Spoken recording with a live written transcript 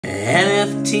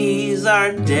NFTs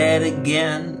are dead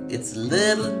again. It's a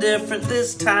little different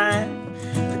this time.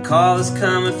 The call is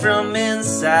coming from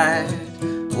inside.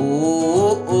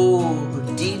 Oh,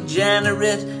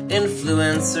 degenerate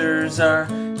influencers are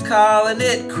calling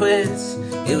it quits.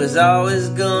 It was always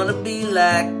gonna be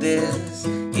like this.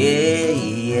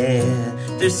 Yeah.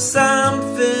 There's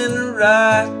something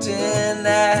rotten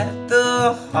at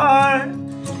the heart.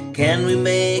 Can we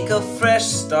make a fresh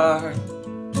start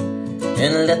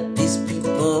and let these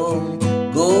people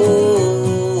go?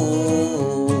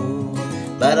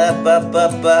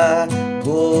 Ba-da-ba-ba-ba,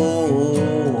 go.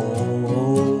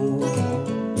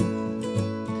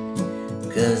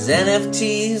 'Cause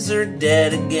NFTs are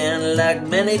dead again like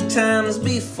many times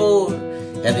before.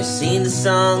 Have you seen the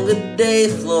song Good Day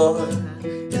Floor?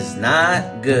 It's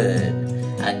not good.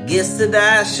 I guess that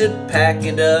I should pack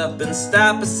it up and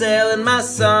stop selling my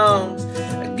songs.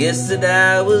 I guess that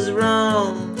I was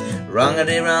wrong.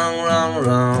 Wrong-a-day,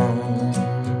 wrong.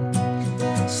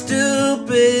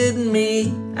 Stupid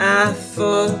me, I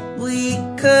thought we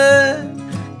could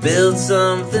build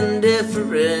something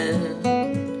different,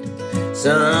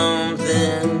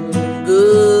 something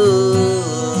good.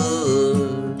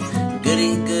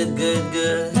 Goody,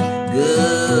 good.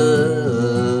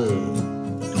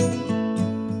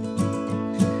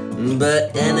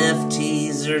 But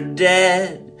NFTs are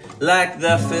dead like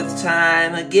the 5th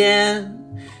time again.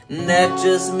 And that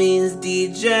just means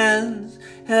degens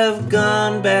have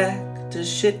gone back to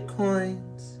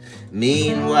shitcoins.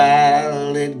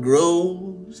 Meanwhile it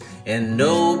grows and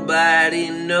nobody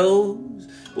knows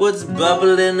what's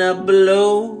bubbling up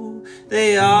below.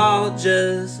 They all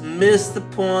just miss the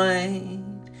point.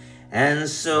 And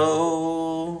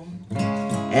so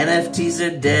NFTs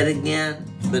are dead again,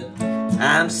 but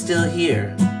I'm still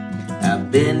here.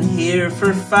 I've been here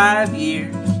for 5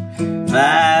 years,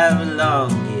 5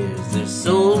 long years. There's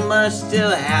so much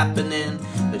still happening,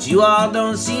 but you all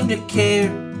don't seem to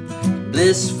care.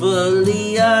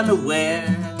 Blissfully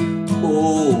unaware.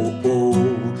 Oh,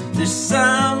 there's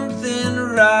something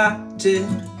rotten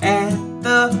at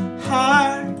the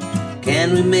heart.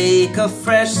 Can we make a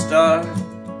fresh start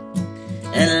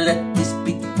and let these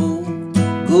people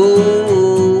go?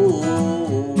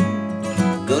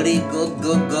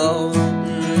 Go.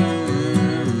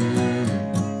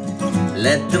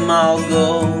 Let them all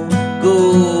go.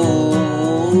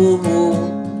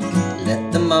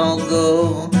 Let them all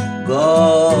go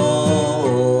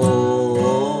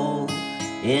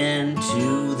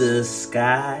into the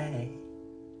sky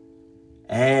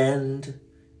and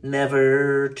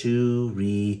never to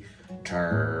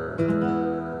return.